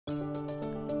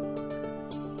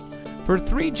For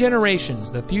 3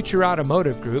 generations, the Future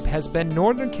Automotive Group has been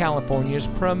Northern California's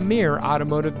premier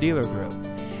automotive dealer group.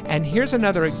 And here's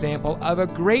another example of a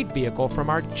great vehicle from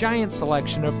our giant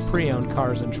selection of pre-owned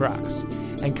cars and trucks,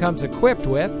 and comes equipped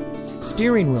with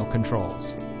steering wheel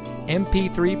controls,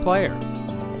 MP3 player,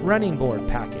 running board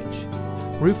package,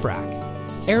 roof rack,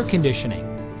 air conditioning,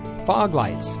 fog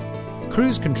lights,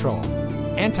 cruise control,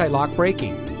 anti-lock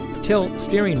braking, tilt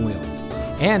steering wheel,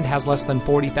 and has less than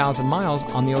 40,000 miles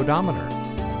on the odometer.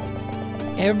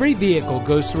 Every vehicle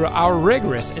goes through our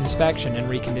rigorous inspection and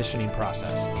reconditioning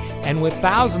process, and with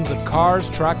thousands of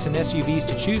cars, trucks, and SUVs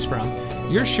to choose from,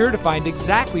 you're sure to find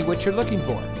exactly what you're looking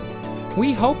for.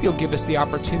 We hope you'll give us the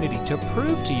opportunity to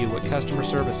prove to you what customer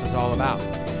service is all about.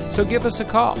 So give us a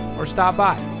call or stop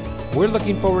by. We're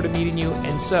looking forward to meeting you,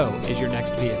 and so is your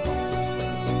next vehicle.